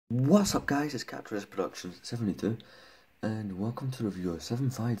What's up guys, it's Captures Productions 72 and welcome to the review of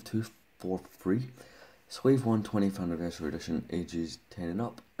 75243 Slave 1 20th Anniversary Edition ages 10 and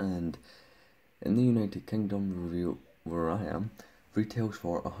up, and in the United Kingdom the review where I am retails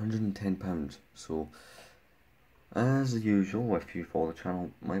for £110. So as usual, if you follow the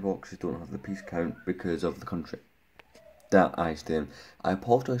channel, my boxes don't have the piece count because of the country that I stay in. I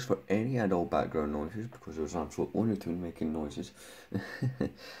apologise for any adult background noises because there's an absolute loony tune making noises.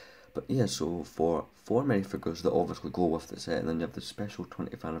 But yeah, so for 4 minifigures that obviously go with the set, and then you have the special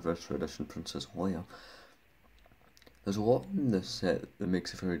 20th Anniversary Edition Princess Leia. There's a lot in this set that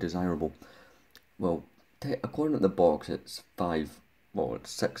makes it very desirable. Well, according to the box, it's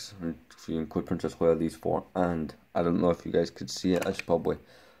 6 if you include Princess Leia, these 4, and I don't know if you guys could see it, I should probably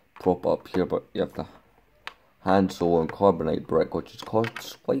prop it up here, but you have the Han Solo and Carbonite brick, which has caused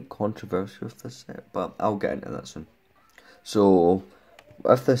slight controversy with this set, but I'll get into that soon. So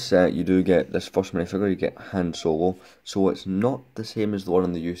with this set, you do get this first minifigure, you get Han Solo, so it's not the same as the one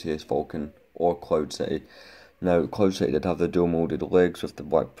in the UCS Falcon or Cloud City. Now, Cloud City did have the dual molded legs with the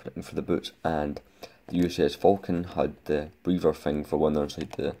black printing for the boots, and the UCS Falcon had the breather thing for when they're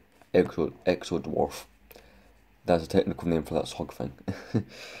inside the Exo Dwarf. That's a technical name for that slug thing.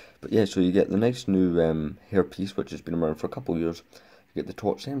 But yeah, so you get the nice new hairpiece, which has been around for a couple of years. You get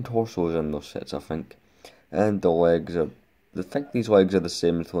the same torsos in those sets, I think, and the legs are. I think these legs are the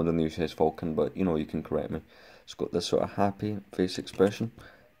same as the ones on the UCS Falcon, but you know, you can correct me. It's got this sort of happy face expression,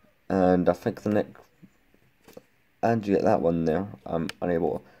 and I think the neck, and you get that one there. I'm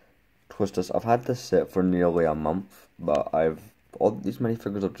unable to twist this. I've had this set for nearly a month, but all these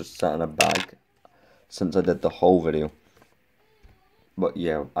minifigures have just sat in a bag since I did the whole video. But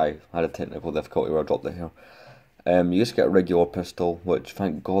yeah, I had a technical difficulty where I dropped it here. You just get a regular pistol, which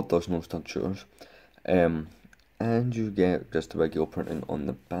thank God there's no stud shooters. And you get just the regular printing on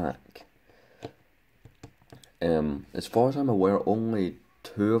the back. As far as I'm aware, only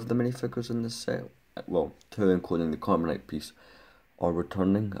 2 of the minifigures in this set, well, 2 including the Carbonite piece, are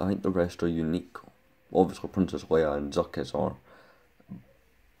returning. I think the rest are unique. Obviously Princess Leia and Zuckuss are.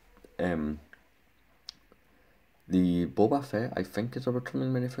 The Boba Fett, I think, is a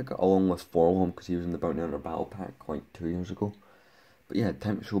returning minifigure, along with Forlom, because he was in the Bounty Hunter Battle Pack like 2 years ago. But yeah,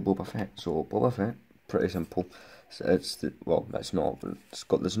 time to show Boba Fett. So Boba Fett, pretty simple. So it's not, but it's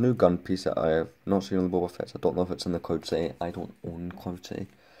got this new gun piece that I have not seen on the Boba Fett. I don't know if it's in the Cloud City. I don't own Cloud City.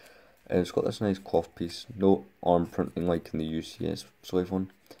 It's got this nice cloth piece, no arm printing like in the UCS Slave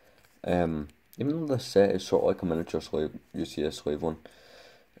one. Even though this set is sort of like a miniature UCS Slave one.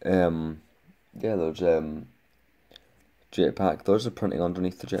 Yeah, there's jetpack. There's a printing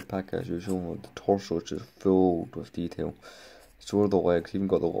underneath the jetpack as usual. The torso is just filled with detail. So are the legs. Even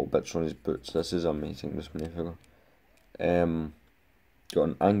got the little bits on his boots. This is amazing, this minifigure. Got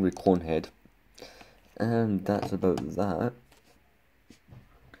an angry clone head, and that's about that.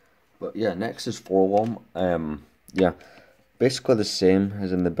 But yeah, next is Forlom. Yeah, basically the same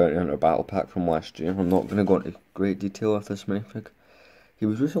as in the Bounty Hunter Battle Pack from last year. I'm not going to go into great detail with this minifig. He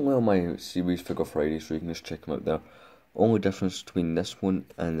was recently on my series Figure Friday, so you can just check him out there. Only difference between this one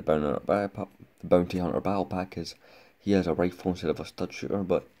and the Bounty Hunter Battle Pack is he has a rifle instead of a stud shooter.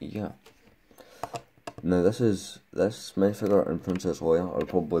 But yeah. Now this minifigure and Princess Leia are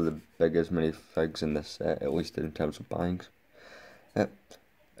probably the biggest minifigs in this set, at least in terms of buyings.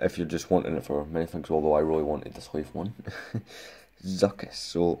 If you're just wanting it for minifigs, although I really wanted the Slave one. Zuckuss.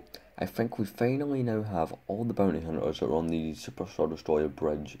 So I think we finally now have all the bounty hunters that are on the Super Star Destroyer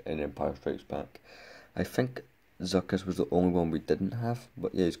bridge in Empire Strikes Back. I think Zuckuss was the only one we didn't have,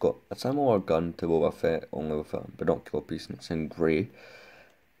 but yeah, he's got a similar gun to Boba Fett, only with a binocular piece, and it's in grey.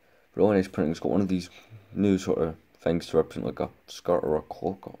 Really nice printing. It's got one of these new sort of things to represent like a skirt or a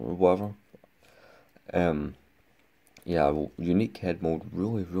cloak or whatever. Yeah, unique head mold,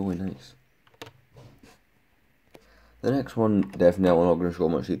 really nice. The next one, definitely not going to show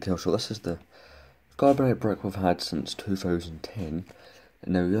much detail. So this is the Carbonite brick we've had since 2010.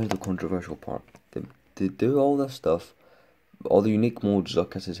 And now here's the controversial part. They do all this stuff, all the unique molds,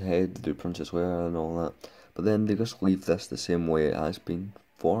 Zuckuss's head, they do Princess Leia and all that. But then they just leave this the same way it has been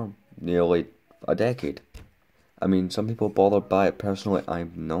for nearly a decade. I mean, some people are bothered by it. Personally,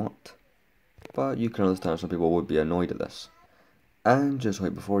 I'm not. But you can understand some people would be annoyed at this. And just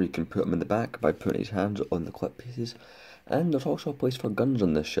like before, you can put him in the back by putting his hands on the clip pieces. And there's also a place for guns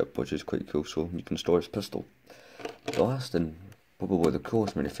on this ship, which is quite cool, so you can store his pistol. The last and probably the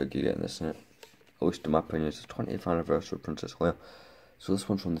coolest minifig you get in this set, at least in my opinion, is the 20th Anniversary of Princess Leia. So this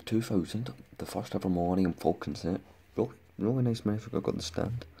one's from the 2000, the first ever Millennium Falcon set. Really nice minifig. I've got the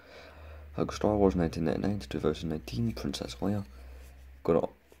stand. I've got Star Wars 1999 to 2019, Princess Leia. Got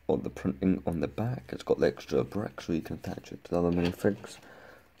got the printing on the back. It's got the extra brick so you can attach it to the other minifigs.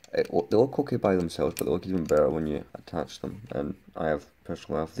 They look okay by themselves, but they look even better when you attach them. And I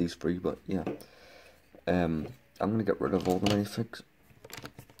personally have these three, but yeah. I'm gonna get rid of all the minifigs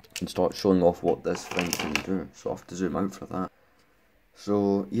and start showing off what this thing can do. So I have to zoom out for that.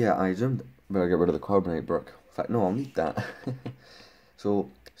 So yeah, I zoomed, but I get rid of the carbonate brick. In fact, no, I'll need that. So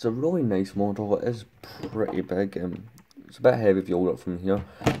it's a really nice model. It is pretty big. It's a bit heavy if you hold it from here.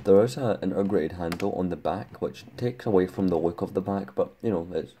 There is an integrated handle on the back, which takes away from the look of the back, but you know,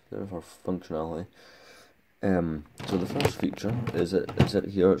 it's there for functionality. So the first feature is it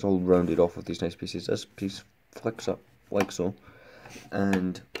here. It's all rounded off with these nice pieces. This piece flicks up like so,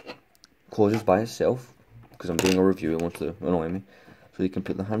 and closes by itself. Because I'm doing a review, it wants to annoy me. So you can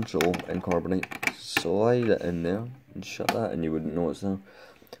put the handle in carbonate, slide it in there, and shut that, and you wouldn't know it's there.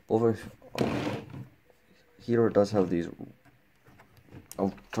 Over here, it does have these.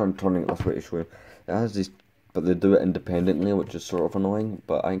 I'll try turning it this way to show you. It has these, but they do it independently, which is sort of annoying.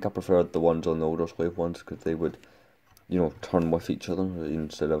 But I think I preferred the ones on the older Slave ones because they would, you know, turn with each other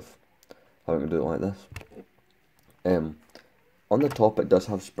instead of having to do it like this. On the top, it does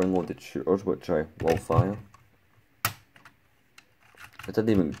have spring-loaded shooters, which I will fire. It didn't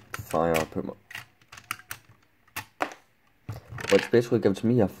even fire. I put my, which basically gives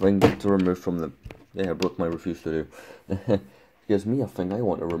me a thing to remove from the. Yeah, I broke my refuse to do. Gives me a thing I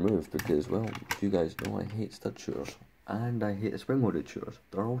want to remove because, well, you guys know I hate stud shooters and I hate the spring-loaded shooters.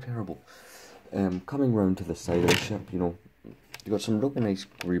 They're all terrible. Coming round to the side of the ship, you know, you got some really nice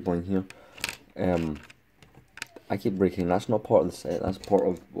greebling here. I keep breaking. That's not part of the set. That's part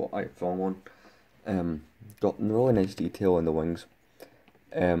of what I film on. Got really nice detail in the wings.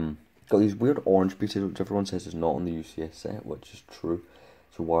 Got these weird orange pieces, which everyone says is not on the UCS set, which is true.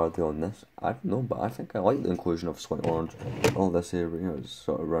 So why are they on this? I don't know, but I think I like the inclusion of slight orange. All this area is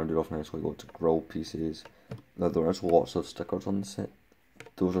sort of rounded off nicely. Lots of grill pieces. Now there is lots of stickers on the set.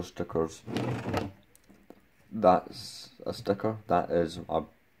 Those are stickers. That's a sticker. That is a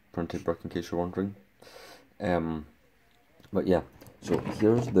printed brick, in case you're wondering. But yeah. So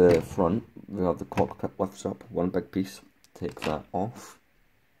here's the front. We have the cockpit lifts up. One big piece. Take that off.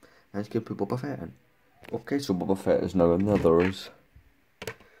 And you can put Boba Fett in. Okay, so Boba Fett is now in there. There is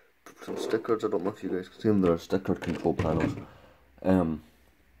some stickers. I don't know if you guys can see them. There are sticker control panels.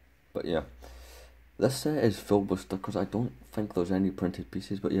 But yeah, this set is filled with stickers. I don't think there's any printed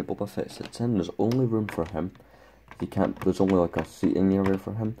pieces, but yeah, Boba Fett sits in. There's only room for him. You can't. There's only like a seating area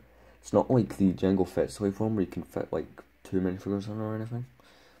for him. It's not like the Jango Fett slave one where you can fit like 2 minifigures in or anything.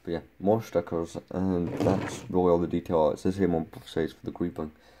 But yeah, more stickers, and that's really all the detail. It's the same on both sides for the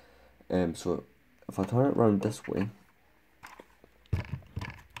greebling. So if I turn it around this way,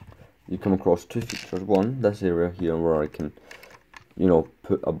 you come across two features. One, this area here where I can, you know,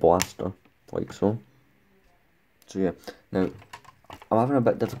 put a blaster, like so. So yeah, now, I'm having a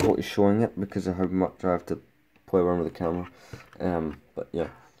bit difficulty showing it because of how much I have to play around with the camera. But yeah,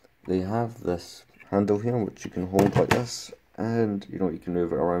 they have this handle here which you can hold like this, and you know, you can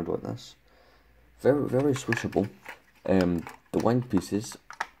move it around like this. Very, very swishable. The wing pieces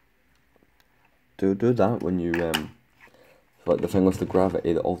do that when you, like the thing with the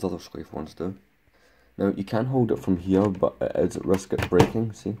gravity that all the other Slave ones do. Now, you can hold it from here, but it is at risk of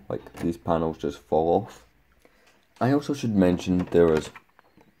breaking, see? Like, these panels just fall off. I also should mention there is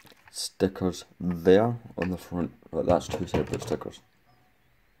stickers there on the front. Like, that's 2 separate stickers.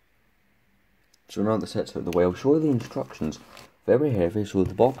 So now the set's out of the way, I'll show you the instructions. Very heavy, so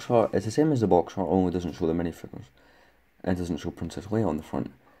the box art is the same as the box art, only doesn't show the minifigures. And it doesn't show Princess Leia on the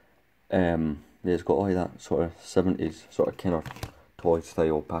front. Yeah, it's got like that sort of 70s, sort of kind of toy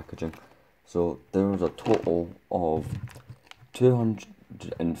style packaging. So there's a total of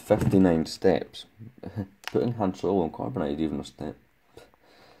 259 steps. Putting Han Solo and carbonite is even a step,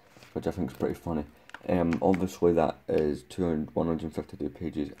 which I think is pretty funny. Obviously that is 152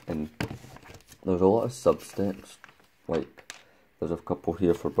 pages, and there's a lot of sub-steps, like there's a couple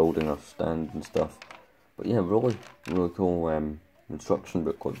here for building a stand and stuff. But yeah, really cool instruction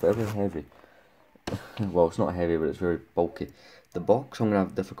booklet, very heavy. Well, it's not heavy, but it's very bulky. The box I'm going to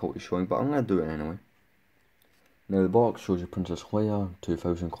have difficulty showing, but I'm going to do it anyway. Now the box shows you Princess Leia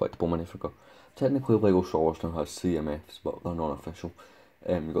 2000 collectible minifigure. Technically Lego Star Wars now has CMFs, but they're not official.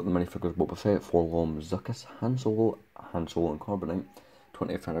 You've got the minifigures Boba Fett, Forlom, Zuckuss, Han Solo and Carbonite.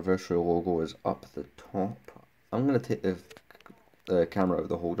 20th anniversary logo is up the top. I'm going to take the camera out of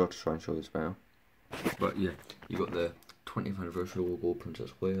the holder to try and show this better. But yeah, you got the 20th anniversary logo,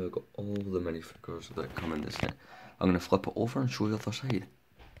 Princess Leia. Got all the minifigures that come in this set. I'm going to flip it over and show you the other side.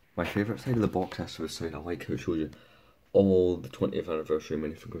 My favourite side of the box is to the side. I like how it shows you all the 20th anniversary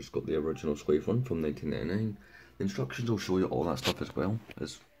minifigures got the original Slave one from 1999. The instructions will show you all that stuff as well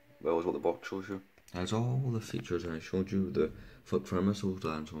as what the box shows you. It has all the features I showed you, the flip trim missiles, the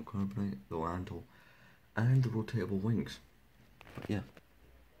Anton carbonite, the Landau, and the rotatable wings. But yeah.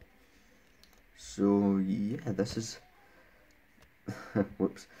 So yeah, this is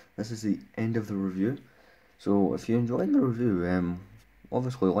whoops. This is the end of the review. So if you enjoyed the review,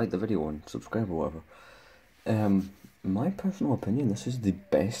 obviously like the video and subscribe or whatever. My personal opinion, this is the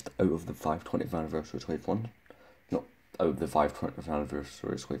best out of the 520th anniversary Slave ones. Not out of the 520th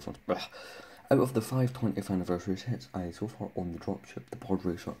anniversary Slave ones. Out of the 520th anniversary sets I so far own the dropship, the board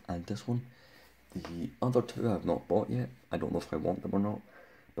racer, and this one. The other two I have not bought yet. I don't know if I want them or not.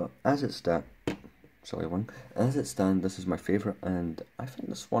 But as it stands, this is my favourite, and I think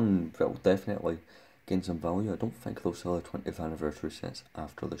this one will definitely gain some value. I don't think they'll sell the 20th anniversary sets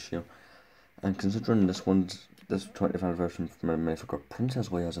after this year. And considering this 20th anniversary from my minifigure Princess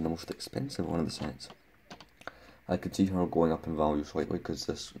Leia is the most expensive one of the sets, I could see her going up in value slightly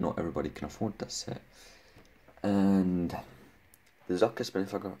because not everybody can afford this set. And the Zuckuss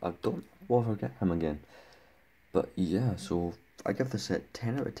minifigure, I don't know if I'll get him again. But yeah, so I give this set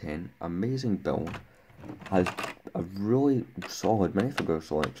 10 out of 10. Amazing build. Has a really solid minifigure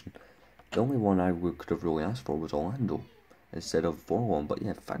selection. The only one I could have really asked for was Orlando instead of Vorlon. But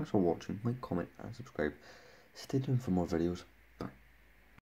yeah, thanks for watching. Like, comment, and subscribe. Stay tuned for more videos.